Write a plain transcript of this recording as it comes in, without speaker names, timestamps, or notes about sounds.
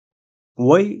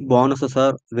Why bonuses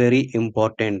are very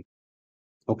important.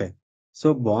 Okay. So,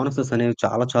 bonuses అనేవి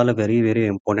చాలా చాలా వెరీ వెరీ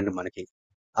ఇంపార్టెంట్ మనకి.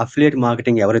 అఫిలియేట్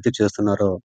మార్కెటింగ్ ఎవరైతే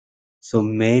చేస్తున్నారో, సో,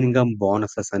 మెయిన్‌గా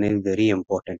బోనసెస్ అనేవి వెరీ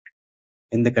ఇంపార్టెంట్.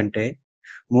 ఎందుకంటే,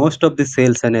 మోస్ట్ ఆఫ్ ది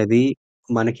సేల్స్ అనేవి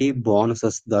మనకి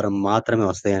బోనసెస్ ద్వారా మాత్రమే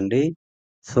వస్తాయండి.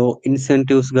 సో,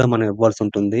 ఇన్సెంటివ్స్‌గా మనం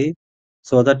ఇవ్వాల్సుంటుంది.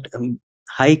 సో దట్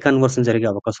హై కన్వర్షన్ జరిగే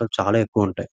అవకాశాలు చాలా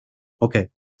ఎక్కువుంటాయి. ఓకే.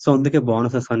 సో, అందుకే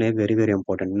బోనసెస్ అనేవి వెరీ, వెరీ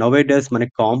ఇంపార్టెంట్. నౌ ఏ డేస్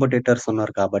మనకి కాంపిటీటర్స్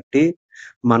ఉన్నారు కాబట్టి,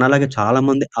 మనలాగే చాలా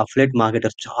మంది అఫిలియేట్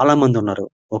మార్కెటర్స్ చాలా మందున్నారు.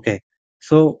 ఓకే.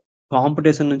 సో,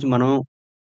 కాంపిటీషన్ నుంచి మనం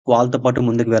వాళ్ళతో పాటు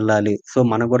ముందుకు వెళ్ళాలి. సో,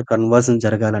 మనకు కూడా కన్వర్షన్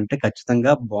జరగాలంటే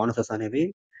ఖచ్చితంగా బోనసెస్ అనేవి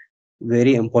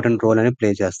వెరీ ఇంపార్టెంట్ రోల్ అనేది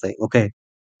ప్లే చేస్తాయి. ఓకే.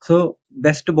 సో,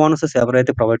 బెస్ట్ బోనసెస్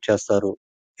ఎవరైతే ప్రొవైడ్ చేస్తారో,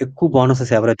 ఎక్కువ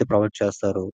బోనసెస్ ఎవరైతే ప్రొవైడ్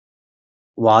చేస్తారో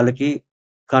వాళ్ళకి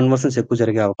కన్వర్షన్స్ ఎక్కువ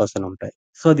జరిగే అవకాశాలుంటాయి.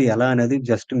 సో, అది ఎలా అనేది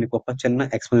జస్ట్ మీకొక చిన్న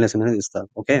ఎక్స్‌ప్లనేషన్ అనేది ఇస్తాను.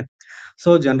 ఓకే. సో,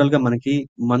 జనరల్‌గా మనకి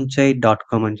మంచై డాట్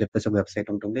కామ్ అని చెప్పేసి ఒక వెబ్‌సైట్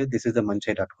ఉంటుంది. This is the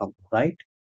మంచై dot com right?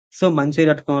 So, మంచై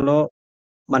dot కామ్‌లో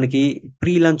మనకి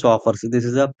pre launch offers this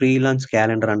is the pre launch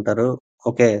calendar అంటారు.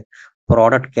 ఓకే.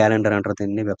 ప్రొడక్ట్ క్యాలెండర్ అంటారు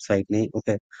దీన్ని వెబ్‌సైట్‌ని.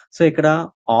 ఓకే. సో, ఇక్కడ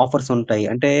ఆఫర్స్ ఉంటాయి.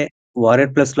 అంటే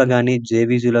వారియర్ ప్లస్‌లో గాని,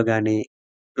 జేవీజీలో గాని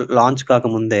లాంచ్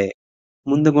కాకముందే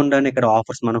ముందుగుండానే ఇక్కడ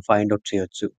ఆఫర్స్ మనం ఫైండ్ ఔట్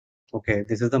చేయొచ్చు. Okay.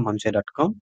 This is the మంచై dot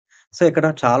com. So, ఇక్కడ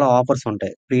చాలా ఆఫర్స్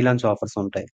ఉంటాయి. ప్రీ లాంచ్ ఆఫర్స్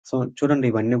ఉంటాయి. సో, చూడండి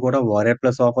ఇవన్నీ కూడా వారియర్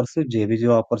ప్లస్ ఆఫర్స్, జేవిజీ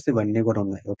ఆఫర్స్ ఇవన్నీ కూడా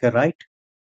ఉన్నాయి. ఓకే. రైట్?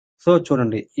 సో,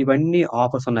 చూడండి ఇవన్నీ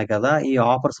ఆఫర్స్ ఉన్నాయి కదా! ఈ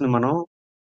ఆఫర్స్‌ని మనం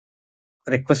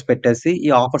రిక్వెస్ట్ పెట్టేసి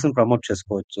ఈ ఆఫర్స్‌ని ప్రమోట్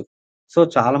చేసుకోవచ్చు. సో,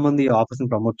 చాలామంది ఈ ఆఫర్స్‌ని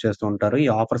ప్రమోట్ చేస్తూ ఉంటారు.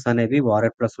 ఈ ఆఫర్స్ అనేవి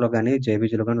వారియర్ ప్లస్‌లో గాని,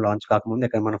 జేవిజీలో గాని లాంచ్ కాకముందు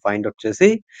ఇక్కడ మనం ఫైండ్ ఔట్ చేసి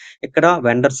ఇక్కడ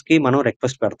వెండర్స్‌కి మనం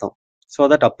రిక్వెస్ట్ పెడతాం. So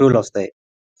that అప్రూవలొస్తాయి.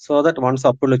 So that once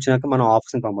అప్రూవలొచ్చినాక మనం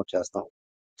ఆఫర్స్‌ని ప్రమోట్ చేస్తాం.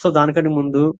 సో, దానికంటే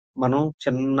ముందు మనం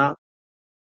చిన్న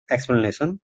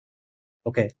ఎక్స్‌ప్లనేషన్.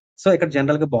 ఓకే. సో, ఇక్కడ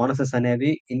జనరల్‌గా బోనసెస్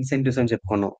అనేవి ఇన్సెంటివ్స్ అని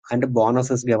చెప్పుకున్నాం. అంటే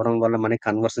బోనసెస్ ఇవ్వడం వల్ల మనకి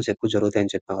కన్వర్షన్స్ ఎక్కువ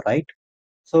జరుగుతాయని చెప్పాం. రైట్?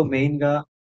 సో, మెయిన్‌గా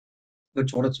ఇక్కడ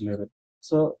చూడొచ్చు మీరు.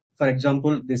 So, for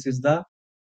example this is the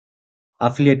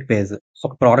affiliate page.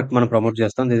 ఒక ప్రొడక్ట్ మనం ప్రమోట్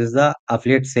చేస్తాం. This is the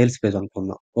affiliate sales page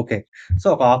అనుకుందాం. ఓకే. సో,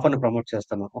 ఒక ఆఫర్‌ని ప్రమోట్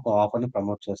చేస్తున్నాం. ఒక ఆఫర్‌ని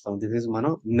ప్రమోట్ చేస్తాం. థిస్ ఈస్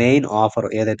మనం మెయిన్ ఆఫర్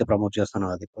ఏదైతే ప్రమోట్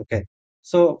చేస్తున్నామో అది. ఓకే.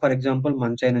 సో, ఫర్ ఎగ్జాంపుల్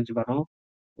మంచై నుంచి మనం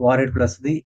వారియర్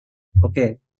ప్లస్‌ది ఓకే.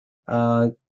 ఆహ్,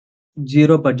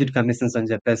 జీరో బడ్జెట్ కమిషన్స్ అని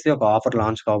చెప్పేసి ఒక ఆఫర్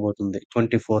లాంచ్ కాబోతుంది.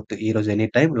 24థ్ ఈరోజు ఎనీ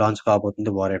టైమ్ లాంచ్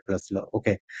కాబోతుంది వారియర్ ప్లస్‌లో.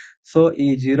 ఓకే. సో,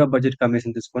 ఈ జీరో బడ్జెట్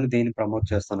కమిషన్ తీసుకొని దీన్ని ప్రమోట్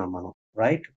చేస్తున్నాం మనం.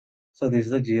 Right? So, this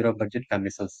is the zero budget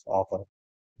commissions offer.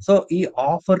 So, ఈ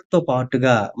ఆఫర్‌తో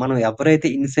పాటుగా మనం ఎవరైతే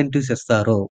ఇన్సెంటివ్స్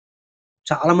ఇస్తారో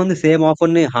చాలా మంది same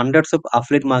ఆఫర్‌ని hundreds of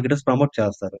affiliate marketers promote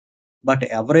చేస్తారు. బట్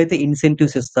ఎవరైతే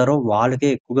ఇన్సెంటివ్స్ ఇస్తారో వాళ్ళకే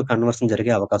ఎక్కువగా కన్వర్షన్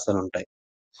జరిగే అవకాశాలుంటాయి.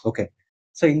 ఓకే.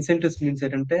 సో, ఇన్సెంటివ్స్ మీన్స్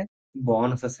ఏంటంటే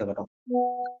బోనసెస్ ఇవ్వడం.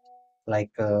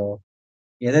 లైక్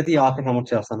ఏదైతే ఈ ఆఫర్ ప్రమోట్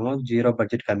చేస్తున్నామో జీరో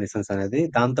బడ్జెట్ కమిషన్స్ అనేది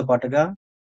దాంతో పాటుగా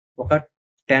ఒక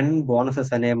 10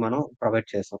 బోనసెస్ అనేవి మనం ప్రొవైడ్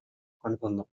చేసాం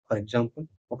అనుకుందాం. ఫర్ ఎగ్జాంపుల్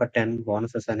ఒక 10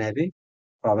 బోనసెస్ అనేవి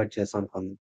ప్రొవైడ్ చేసాం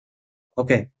అనుకుందాం.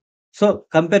 ఓకే. సో,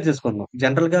 కంపేర్ చేసుకుందాం.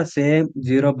 జనరల్‌గా సేమ్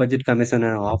జీరో బడ్జెట్ కమిషన్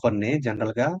అనే ఆఫర్‌ని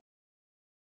జనరల్‌గా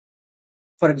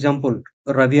ఫర్ ఎగ్జాంపుల్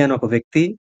రవి అనే ఒక వ్యక్తి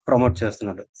ప్రమోట్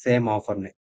చేస్తున్నాడు సేమ్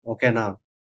ఆఫర్‌ని. ఓకేనా?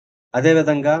 అదే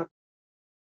విధంగా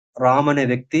రామ్ అనే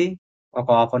వ్యక్తి ఒక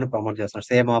ఆఫర్‌ని ప్రమోట్ చేస్తున్నాడు.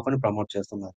 సేమ్ ఆఫర్‌ని ప్రమోట్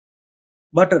చేస్తున్నారు.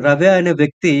 బట్ రవి అనే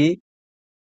వ్యక్తి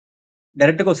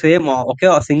డైరెక్ట్‌గా సేమ్ ఒకే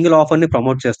సింగిల్ ఆఫర్‌ని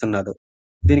ప్రమోట్ చేస్తున్నాడు.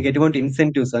 దీనికి ఎటువంటి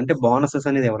ఇన్సెంటివ్స్ అంటే బోనసెస్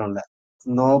అనేది ఇవ్వడంలే.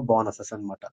 నో బోనసెస్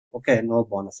అన్నమాట. Okay. No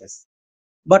bonuses.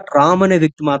 But Ram అనే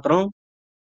వ్యక్తి మాత్రం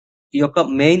ఈ యొక్క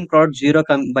మెయిన్ ప్రొడక్ట్ జీరో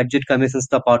బడ్జెట్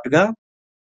కమిషన్స్‌తో పాటుగా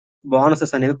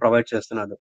బోనసెస్ అనేవి ప్రొవైడ్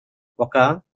చేస్తున్నాడు. ఒక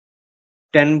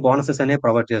 10 బోనసెస్ అనేవి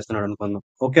ప్రొవైడ్ చేస్తున్నాడనుకుందాం.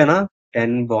 ఓకేనా?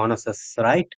 10 బోనసెస్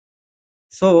రైట్?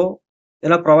 సో,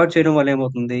 ఇలా ప్రొవైడ్ చేయడం వల్ల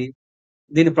ఏమవుతుంది?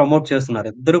 దీన్ని ప్రమోట్ చేస్తున్నారు.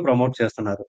 ఇద్దరు ప్రమోట్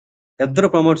చేస్తున్నారు. ఇద్దరు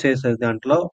ప్రమోట్ చేసే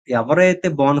దాంట్లో ఎవరైతే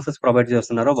బోనసెస్ ప్రొవైడ్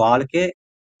చేస్తున్నారో వాళ్ళకే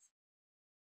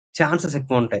ఛాన్సెస్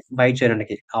ఎక్కువుంటాయి బై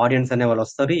చేయడానికి. ఆడియన్స్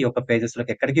అనేవాళ్ళొస్తారు. ఈ యొక్క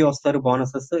పేజెస్‌లోకి ఎక్కడికి వస్తారు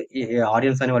బోనసెస్. ఈ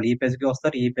ఆడియన్స్ అనేవాళ్ళు ఈ పేజ్‌కి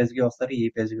వస్తారు, ఈ పేజ్‌కి వస్తారు,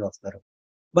 ఈ పేజ్‌కి వస్తారు.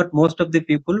 But most of the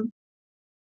people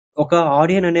ఒక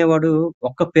ఆడియన్ అనేవాడు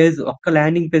ఒక్క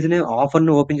ల్యాండింగ్ పేజ్‌ని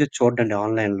ఆఫర్‌ని ఓపెన్ చేసి చూడడండి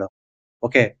ఆన్‌లైన్‌లో.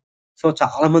 ఓకే. సో,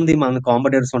 చాలా మంది మన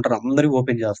కాంపిటీటర్స్ ఉంటారు. అందరూ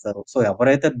ఓపెన్ చేస్తారు. సో,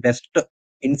 ఎవరైతే బెస్ట్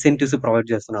ఇన్సెంటివ్స్ ప్రొవైడ్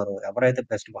చేస్తున్నారో, ఎవరైతే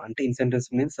బెస్ట్ అంటే ఇన్సెంటివ్స్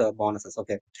మీన్స్ బోనసెస్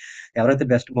ఓకే. ఎవరైతే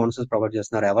బెస్ట్ బోనసెస్ ప్రొవైడ్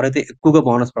చేస్తున్నారో, ఎవరైతే ఎక్కువగా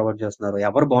బోనస్ ప్రొవైడ్ చేస్తున్నారో,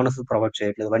 ఎవరు బోనసెస్ ప్రొవైడ్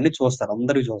చేయట్లేదు ఇవన్నీ చూస్తారు.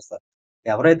 అందరూ చూస్తారు.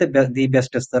 ఎవరైతే ది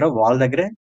బెస్ట్ ఇస్తారో వాళ్ళ దగ్గరే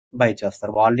బై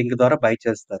చేస్తారు. వాళ్ళ లింక్ ద్వారా బై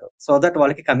చేస్తారు. సో దట్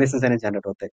వాళ్ళకి కమిషన్స్ అనేవి జనరేట్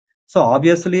అవుతాయి. సో,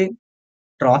 ఆబ్వియస్‌లీ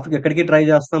ట్రాఫిక్ ఎక్కడికి డ్రైవ్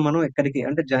చేస్తాం మనం ఎక్కడికి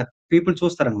అంటే పీపుల్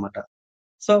చూస్తారనమాట.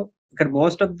 సో, ఇక్కడ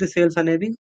మోస్ట్ ఆఫ్ ది సేల్స్ అనేవి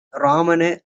రామ్ అనే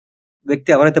వ్యక్తి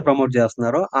ఎవరైతే ప్రమోట్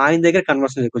చేస్తున్నారో ఆయన దగ్గర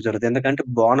కన్వర్షన్ ఎక్కువ జరుగుతాయి. ఎందుకంటే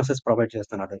బోనసెస్ ప్రొవైడ్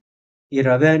చేస్తున్నాడు. ఈ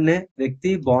రవి అనే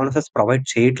వ్యక్తి బోనసెస్ ప్రొవైడ్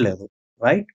చేయట్లేదు.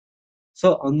 రైట్? సో,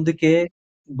 అందుకే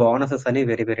బోనసెస్ అనేవి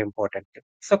very, very important.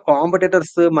 So,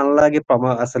 competitors మనలాగే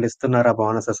అసలిస్తున్నారా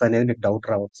బోనసెస్ అనేది మీకు డౌట్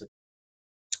రావచ్చు.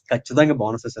 ఖచ్చితంగా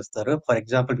బోనసెస్ ఇస్తారు. ఫర్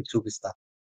ఎగ్జాంపుల్ మీకు చూపిస్తా.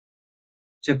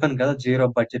 చెప్పాను కదా! Zero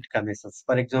budget commissions.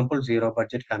 For example zero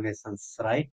budget commissions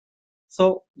right? So,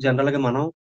 జనరల్‌గా మనం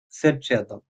సెర్చ్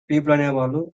చేద్దాం. పీపుల్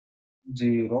అనేవాళ్ళు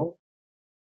zero,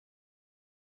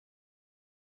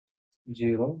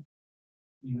 zero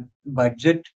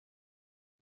budget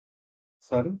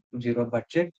sorry zero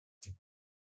budget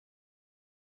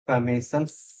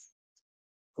commissions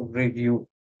review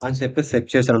అని చెప్పి సెర్చ్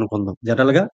చేశాననుకుందాం.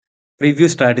 జనరల్‌గా రివ్యూ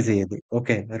స్ట్రాటజీ ఇది.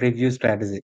 Okay. Review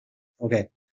strategy. Okay.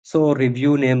 So,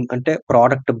 review name అంటే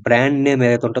ప్రొడక్ట్ బ్రాండ్ నేమ్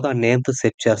ఏదైతే ఉంటదో ఆ నేమ్‌తో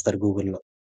సెర్చ్ చేస్తారు గూగుల్‌లో.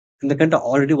 ఎందుకంటే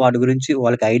ఆల్రెడీ వాటి గురించి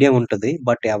వాళ్ళకి ఐడియా ఉంటది.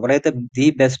 బట్ ఎవరైతే ది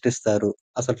బెస్ట్ ఇస్తారు,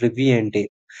 అసలు రివ్యూ ఏంటి?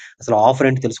 అసలు ఆఫర్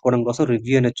ఏంటి తెలుసుకోవడం కోసం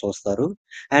రివ్యూ అనేది చూస్తారు.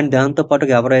 అండ్ దాంతో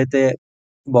పాటుగా ఎవరైతే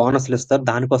బోనస్‌లిస్తారు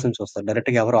దానికోసం చూస్తారు.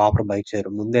 డైరెక్ట్‌గా ఎవరు ఆఫర్ బై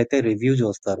చేయరు. ముందైతే రివ్యూ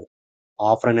చూస్తారు.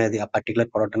 ఆఫర్ అనేది ఆ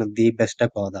పర్టిక్యులర్ ప్రొడక్ట్ అనేది ది బెస్టా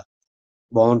కాదా?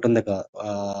 బావుంటుందా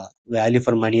వాల్యూ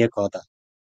ఫర్ మనీయే కాదా?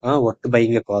 వర్త్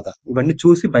బయింగే కాదా? ఇవన్నీ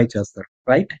చూసి బై చేస్తారు.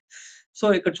 రైట్? సో,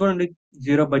 ఇక్కడ చూడండి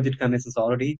zero budget commissions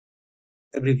already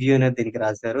review అనేది దీనికి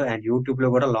రాసారు. అండ్ యూట్యూబ్‌లో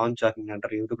గూడా లాంచ్ టాకింగ్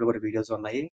అంటారు. యూట్యూబ్‌లో కూడా వీడియోస్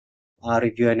ఉన్నాయి. ఆ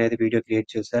రివ్యూ అనేది వీడియో క్రియేట్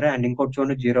చేశారు. అండ్ ఇంకోటి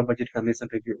చూడండి జీరో బడ్జెట్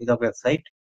కమిషన్ రివ్యూ ఇదొక వెబ్‌సైట్.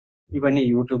 ఇవన్నీ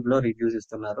యూట్యూబ్‌లో రివ్యూస్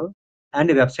ఇస్తున్నారు.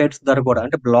 అండ్ వెబ్‌సైట్స్ ద్వారా కూడా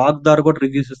అంటే బ్లాగ్ ద్వారా కూడా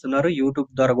రివ్యూస్ ఇస్తున్నారు. యూట్యూబ్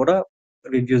ద్వారా కూడా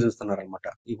రివ్యూస్ ఇస్తున్నారనమాట.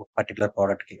 ఈ particular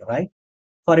ప్రొడక్ట్‌కి right.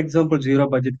 For example zero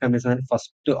budget commission అని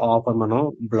ఫస్ట్ ఆఫర్ మనం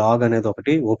బ్లాగ్ అనేది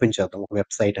ఒకటి ఓపెన్ చేద్దాం. ఒక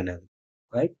వెబ్‌సైట్ అనేది.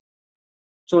 రైట్.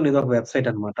 చూడండి ఇదొక వెబ్‌సైట్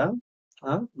అనమాట.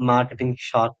 మార్కెటింగ్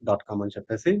షార్క్ డాట్ కామ్ అని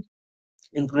చెప్పేసి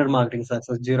internet marketing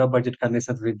success zero budget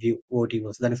commission review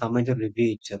ఓటీఓస్ దానికి సంబంధించిన రివ్యూ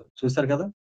ఇచ్చారు. చూసారు కదా!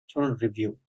 చూడండి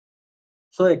రివ్యూ.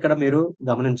 సో, ఇక్కడ మీరు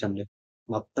గమనించండి.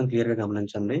 మొత్తం క్లియర్‌గా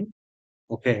గమనించండి.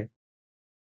 ఓకే.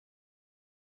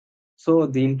 సో,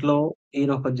 దీంట్లో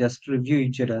ఈయన ఒక జస్ట్ రివ్యూ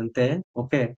ఇచ్చాడు అంతే.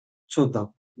 ఓకే. చూద్దాం.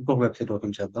 ఇంకొక వెబ్‌సైట్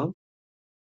ఓపెన్ చేద్దాం.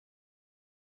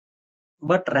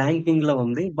 బట్ ర్యాంకింగ్‌లో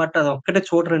ఉంది. బట్ అదొక్కటే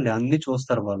చూడరండి. అన్నీ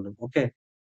చూస్తారు వాళ్ళు. ఓకే.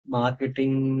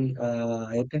 మార్కెటింగ్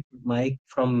అయితే మైక్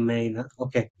ఫ్రమ్ మెయిన్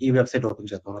ఓకే. ఈ వెబ్‌సైట్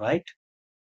ఓపెన్ చేద్దాం. రైట్.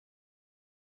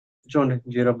 చూడండి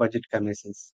జీరో బడ్జెట్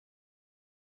కమిషన్స్.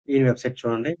 ఈ వెబ్‌సైట్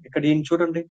చూడండి. ఇక్కడ ఈయన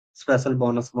చూడండి. Special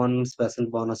bonus 1, special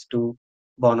bonus 2,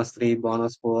 bonus 3,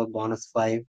 bonus 4, bonus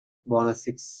 5, bonus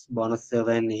 6, bonus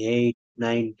 7, 8,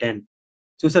 9, 10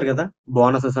 చూసారు గదా!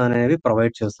 బోనసెస్ అనేవి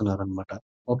ప్రొవైడ్ చేస్తున్నారనమాట.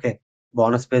 Okay.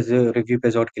 Bonus page, review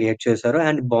page ఒకటి క్రియేట్ చేశారు.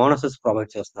 అండ్ బోనసెస్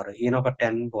ప్రొవైడ్ చేస్తున్నారు. ఈయన ఒక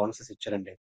 10 బోనసెస్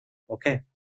ఇచ్చారండి. ఓకే.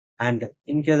 అండ్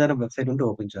ఇంకేదైనా వెబ్‌సైట్ ఉంటే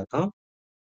ఓపెన్ చేద్దాం.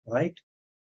 రైట్.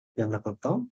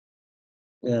 కిందకొద్దాం.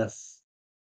 యెస్.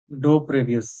 డోప్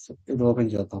రివ్యూస్ ఇది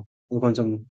ఓపెన్ చేద్దాం. ఇది కొంచెం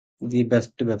ది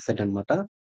బెస్ట్ వెబ్‌సైట్ అన్నమాట.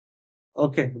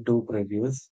 ఓకే. Dupe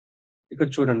reviews. ఇక్కడ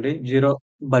చూడండి జీరో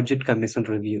బడ్జెట్ కమిషన్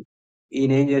రివ్యూ.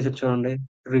 ఈయనేం చేసాడు చూడండి.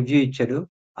 రివ్యూ ఇచ్చాడు.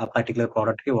 ఆ పర్టిక్యులర్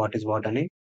ప్రొడక్ట్‌కి వాట్ ఈస్ వాట్ అని.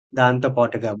 దాంతో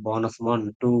పాటుగా బోనస్ 1,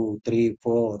 2, 3,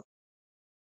 4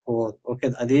 ఓకే.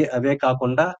 అవే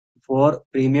కాకుండా 4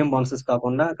 ప్రీమియం బోనసెస్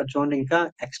కాకుండా అక్కడ చూడండి ఇంకా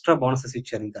ఎక్స్‌ట్రా బోనసెస్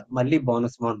ఇచ్చారింకా. మళ్ళీ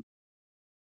బోనస్ 1,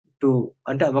 2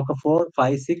 అంటే ఒక 4,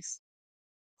 5, 6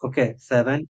 ఓకే.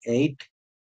 7, 8,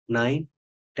 9,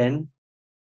 10,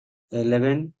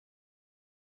 11,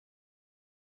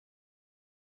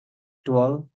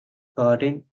 12,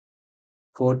 13,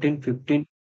 14, 15,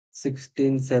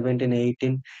 16, 17,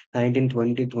 18, 19,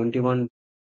 20, 21,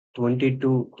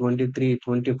 22, 23,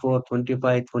 24,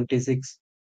 25, 26,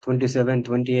 27,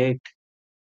 28,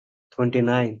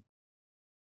 29,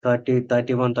 30,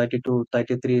 31, 32,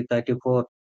 33, 34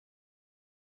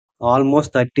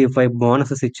 ఆల్‌మోస్ట్ 35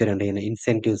 బోనసెస్ ఇచ్చారండి ఈయన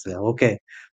ఇన్సెంటివ్స్‌గా. Okay.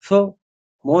 So,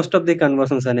 most of the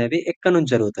conversions అనేవి ఇక్కడ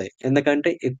నుంచి జరుగుతాయి. ఎందుకంటే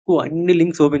ఎక్కువ అన్ని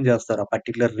లింక్స్ ఓపెన్ చేస్తారు. ఆ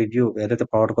పర్టిక్యులర్ రివ్యూ ఏదైతే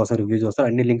ప్రొడక్ట్ కోసం రివ్యూ చూస్తారో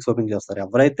అన్ని లింక్స్ ఓపెన్ చేస్తారు.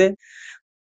 ఎవరైతే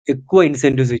ఎక్కువ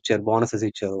ఇన్సెంటివ్స్ ఇచ్చారు, బోనసెస్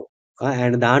ఇచ్చారు.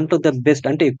 అండ్ దాంట్లో ద బెస్ట్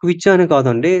అంటే ఎక్కువ ఇచ్చారని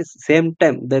కాదండి. Same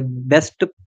time the best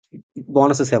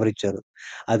bonuses ఎవరిచ్చారు.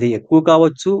 అది ఎక్కువ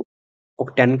కావచ్చు, ఒక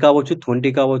 10 కావచ్చు,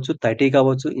 20 కావచ్చు, 30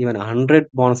 కావచ్చు, ఈవెన్ 100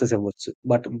 బోనసెస్ ఇవ్వచ్చు.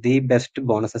 But the best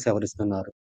bonuses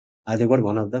ఎవరిస్తున్నారు. అది కూడా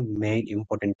one of the main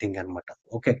important thing అన్నమాట.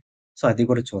 ఓకే. సో, అది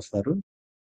కూడా చూస్తారు.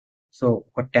 సో,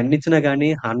 ఒక 10 ఇచ్చినా గాని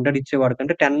 100 ఇచ్చేవాడి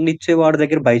కంటే 10 ఇచ్చేవాడి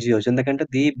దగ్గర బై చేయొచ్చు. ఎందుకంటే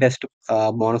ది బెస్ట్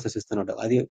బోనసెస్ ఇస్తున్నాడు.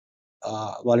 అది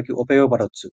వాళ్ళకి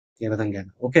ఉపయోగపడొచ్చు. ఏ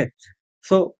విధంగాను. ఓకే.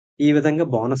 సో, ఈ విధంగా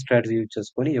బోనస్ స్ట్రాటజీ యూజ్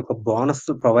చేసుకొని ఈ యొక్క బోనస్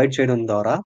ప్రొవైడ్ చేయడం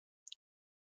ద్వారా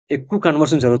ఎక్కువ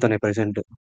కన్వర్షన్ జరుగుతున్నాయి present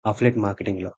affiliate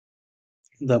మార్కెటింగ్‌లో.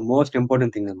 The most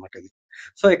important thing అన్నమాట ఇది.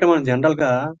 సో, ఇక్కడ మనం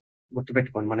జనరల్‌గా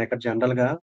గుర్తుపెట్టుకోండి. మనం ఇక్కడ జనరల్‌గా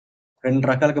 2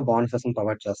 రకాలుగా బోనసెస్‌ని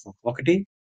ప్రొవైడ్ చేస్తాం. ఒకటి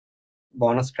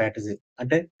బోనస్ స్ట్రాటజీ.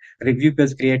 అంటే రివ్యూ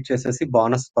పేజ్ క్రియేట్ చేసేసి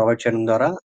బోనస్ ప్రొవైడ్ చేయడం ద్వారా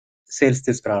సేల్స్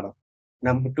తీసుకురావడం.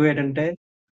 నంబర్ 2 ఏంటంటే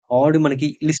ఆల్రెడీ మనకి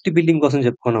లిస్ట్ బిల్డింగ్ కోసం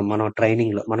చెప్పుకున్నాం మనం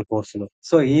ట్రైనింగ్‌లో మన కోర్స్‌లో.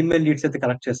 సో, ఈమెయిల్ లీడ్స్ అయితే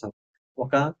కలెక్ట్ చేసాం.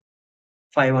 ఒక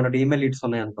 500 ఈమెయిల్ లీడ్స్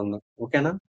ఉన్నాయనుకుందాం.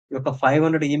 ఓకేనా? ఈ యొక్క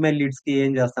 500 ఈమెయిల్ లీడ్స్‌కి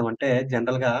ఏం చేస్తామంటే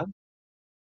జనరల్‌గా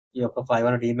ఈ యొక్క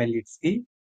 500 ఈమెయిల్ లీడ్స్‌కి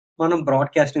మనం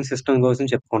బ్రాడ్‌కాస్టింగ్ సిస్టమ్ కోసం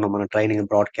చెప్పుకున్నాం. మన ట్రైనింగ్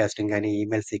బ్రాడ్‌కాస్టింగ్ గాని,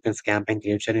 ఈమెయిల్ సీక్వెన్స్ క్యాంపెయిన్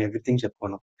క్రియేట్ చేయడం ఎవ్రీథింగ్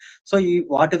చెప్పుకున్నాం. సో, ఈ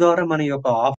వాటి ద్వారా మన యొక్క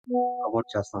ఆఫర్ ప్రమోట్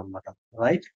చేస్తాం అన్నమాట.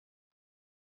 రైట్?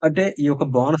 అంటే ఈ యొక్క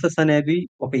బోనసెస్ అనేవి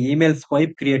ఒక ఈమెయిల్స్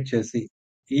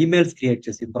క్రియేట్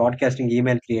చేసి బ్రాడ్‌కాస్టింగ్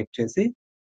ఈమెయిల్ క్రియేట్ చేసి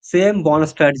సేమ్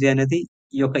బోనస్ స్ట్రాటజీ అనేది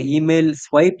ఈ యొక్క ఈమెయిల్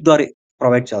స్వైప్ ద్వారా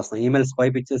ప్రొవైడ్ చేస్తాం. ఈమెయిల్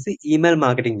స్వైప్ ఇచ్చేసి ఈమెయిల్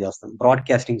మార్కెటింగ్ చేస్తాం.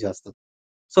 బ్రాడ్‌కాస్టింగ్ చేస్తాం.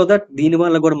 సో దట్ దీని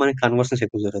వల్ల గూడా మనకి కన్వర్షన్స్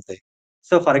ఎక్కువ జరుగుతాయి.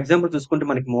 సో, ఫర్ ఎగ్జాంపుల్ చూసుకుంటే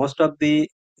మనకి మోస్ట్ ఆఫ్ ది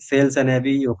సేల్స్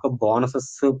అనేవి ఈ యొక్క బోనసెస్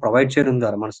ప్రొవైడ్ చేయడం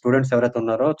ద్వారా మన స్టూడెంట్స్ ఎవరైతే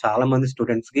ఉన్నారో చాలా మంది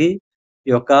స్టూడెంట్స్‌కి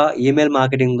ఈ యొక్క ఈమెయిల్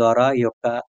మార్కెటింగ్ ద్వారా ఈ యొక్క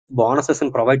బోనసెస్‌ని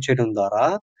ప్రొవైడ్ చేయడం ద్వారా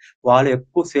వాళ్ళు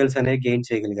ఎక్కువ సేల్స్ అనేవి గెయిన్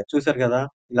చేయగలిగారు. చూసారు గదా!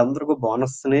 వీళ్ళందరూ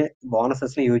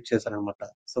బోనసెస్‌ని యూజ్ చేశారనమాట.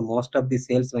 So, most of the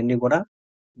sales అన్నీ గూడా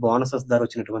బోనసెస్ ద్వారా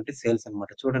వచ్చినటువంటి సేల్స్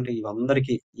అన్నమాట. చూడండి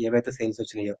ఇవందరికీ ఏవైతే సేల్స్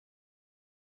వచ్చినాయో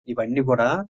ఇవన్నీ గూడా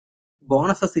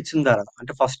బోనసెస్ ఇచ్చిన ద్వారా.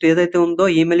 అంటే ఫస్ట్ ఏదైతే ఉందో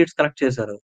ఈమెయిల్ లీడ్స్ కలెక్ట్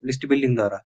చేశారు. లిస్ట్ బిల్డింగ్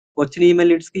ద్వారా. వచ్చిన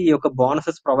ఈమెయిల్ లీడ్స్‌కి ఈ యొక్క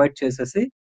బోనసెస్ ప్రొవైడ్ చేసేసి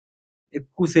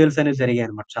ఎక్కువ సేల్స్ అనేవి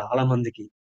జరిగాయన్నమాట చాలా మందికి.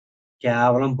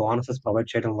 కేవలం బోనసెస్ ప్రొవైడ్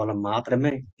చేయడం వల్ల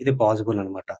మాత్రమే ఇది పాసిబుల్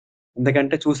అన్నమాట.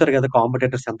 ఎందుకంటే చూసారు గదా!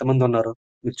 కాంపిటీటర్స్ ఎంతమందున్నారు.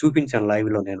 మీకు చూపించాను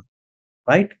లైవ్‌లో నేను.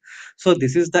 Right? So,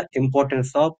 this is the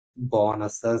importance of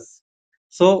bonuses.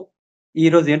 So,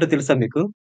 ఈరోజు ఏంటో తెలుసా మీకు?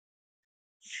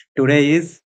 Today is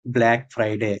black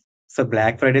Friday. So,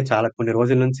 black Friday చాలా కొన్ని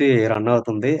రోజుల నుంచి రన్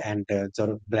అవుతుంది. అండ్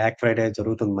బ్లాక్ ఫ్రైడే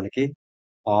జరుగుతుంది మనకి.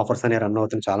 ఆఫర్స్ అనేవి రన్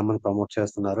అవుతున్నాయి. చాలా మంది ప్రమోట్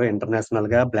చేస్తున్నారు.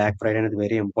 ఇంటర్నేషనల్‌గా బ్లాక్ ఫ్రైడే అనేది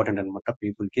వెరీ ఇంపార్టెంట్ అన్నమాట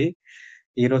పీపుల్‌కి.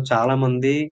 ఈరోజు చాలా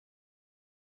మంది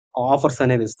ఆఫర్స్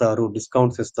అనేవి ఇస్తారు.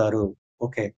 డిస్కౌంట్స్ ఇస్తారు.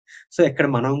 ఓకే. సో, ఇక్కడ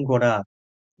మనం కూడా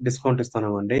డిస్కౌంట్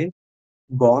ఇస్తున్నామండి.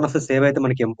 బోనసెస్ ఏవైతే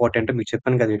మనకి ఇంపార్టెంటో మీకు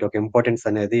చెప్పాను కదా! వీటి యొక్క ఇంపార్టెన్స్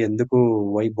అనేది ఎందుకు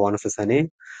వై బోనసెస్ అని.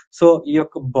 సో, ఈ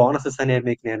యొక్క బోనసెస్ అనేవి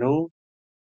మీకు నేను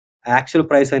యాక్చువల్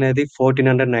ప్రైస్ అనేది రూ.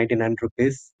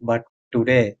 1499 but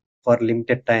today for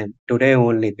limited time today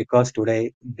only because today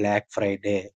black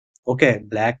Friday. Okay.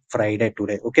 Black Friday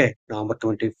today. Okay. November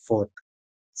 24థ్.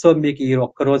 So, మీకు ఈ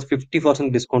ఒక్క రోజు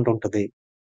 50% డిస్కౌంట్ ఉంటది.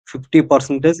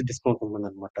 50% డిస్కౌంట్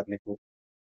ఉంటుందన్నమాట మీకు.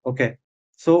 ఓకే.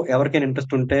 సో, ఎవరికైనా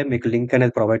ఇంట్రెస్ట్ ఉంటే మీకు లింక్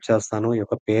అనేది ప్రొవైడ్ చేస్తాను. ఈ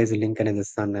యొక్క పేజ్ లింక్ అనేది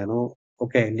ఇస్తాను నేను.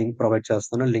 ఓకే. లింక్ ప్రొవైడ్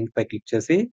చేస్తాను. లింక్‌పై క్లిక్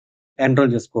చేసి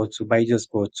ఎన్రోల్ చేసుకోవచ్చు. బై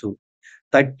చేసుకోవచ్చు.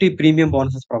 30 ప్రీమియం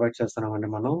బోనసెస్ ప్రొవైడ్ చేస్తున్నామండి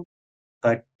మనం.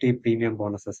 30 ప్రీమియం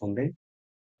బోనసెస్ ఉంది.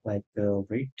 Like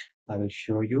weight I will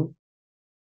show you.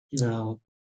 ఆహ్,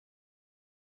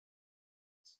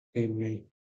 ఏమి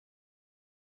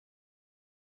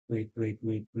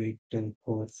wait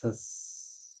courses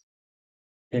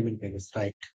payment pages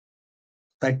right.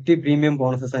 30 premium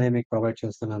bonuses అనేవి మీకు ప్రొవైడ్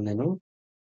చేస్తున్నాను నేను.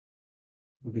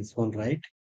 This one right.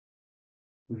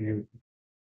 View.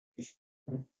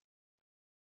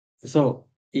 So,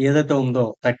 ఏదైతే ఉందో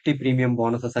 30 ప్రీమియం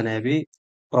బోనసెస్ అనేవి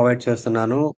ప్రొవైడ్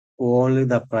చేస్తున్నాను. Only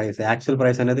the price. Actual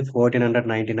price అనేది రూ.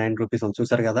 1499 ఉంది.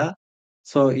 చూసారు గదా!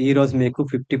 సో, ఈరోజు మీకు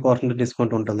 50%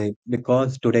 డిస్కౌంట్ ఉంటుంది.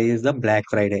 Because today is the black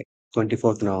Friday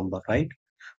 24థ్ November right?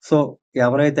 So,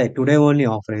 ఎవరైతే టుడే ఓన్లీ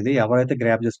ఆఫర్ ఇది. ఎవరైతే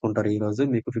గ్రాబ్ చేసుకుంటారో ఈరోజు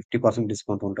మీకు 50%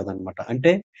 డిస్కౌంట్ ఉంటదనమాట.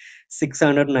 అంటే రూ.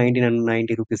 699కి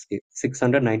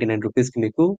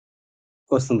మీకు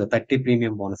వస్తుంది. 30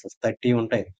 ప్రీమియం బోనసెస్. 30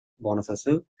 ఉంటాయి బోనసెస్.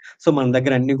 సో, మన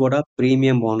దగ్గర అన్నీ గూడా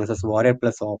premium bonuses, warrior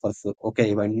plus offers. Okay.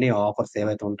 ఇవన్నీ ఆఫర్స్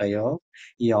ఏవైతే ఉంటాయో,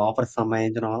 ఈ ఆఫర్స్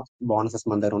సంబంధించిన బోనసెస్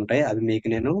మన దగ్గర ఉంటాయి. అవి మీకు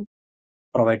నేను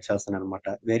ప్రొవైడ్ చేస్తాననమాట.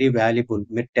 Very valuable.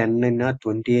 మీరు 10 ఇచ్చినా,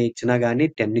 20 ఇచ్చినా గాని,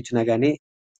 10 ఇచ్చినా గాని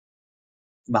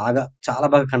చాలా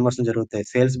బాగా కన్వర్షన్ జరుగుతాయి.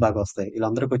 సేల్స్ బాగా వస్తాయి.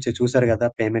 వీళ్ళందరికొచ్చి చూసారు గదా!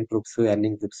 Payment proofs,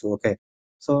 earning proofs. Okay.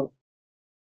 So,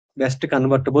 best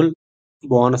convertible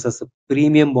bonuses,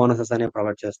 premium bonuses అనేవి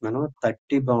ప్రొవైడ్ చేస్తున్నాను.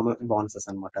 30 బోనసెస్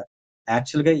అన్నమాట.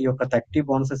 యాక్చువల్‌గా ఈ యొక్క 30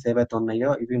 బోనసెస్ ఏవైతే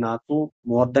ఉన్నాయో, ఇవి నాకు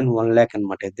మోర్ థాన్ 1,00,000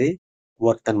 అన్నమాట ఇది.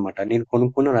 వర్త్ అన్నమాట. నేను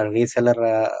కొనుక్కున్న రీసెల్లర్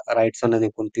రైట్స్ అనేది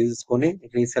తీసుకొని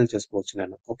రీసేల్ చేసుకోవచ్చు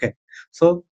నేను. ఓకే.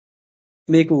 సో,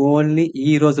 మీకు ఓన్లీ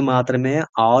ఈ రోజు మాత్రమే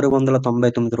రూ.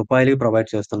 699కి ప్రొవైడ్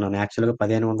చేస్తున్నాను. యాక్చువల్‌గా రూ.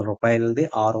 1,500ది రూ.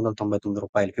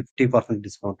 699 50%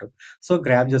 discount. So,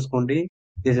 grab జేసుకోండి.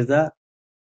 This is the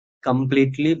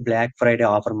completely black Friday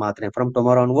offer మాత్రమే. From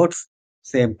tomorrow onwards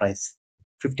same price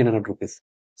రూ. 1,500.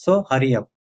 So, hurry up.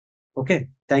 Okay.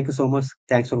 Thank you so much.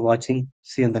 Thanks for watching.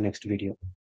 See you in the next video.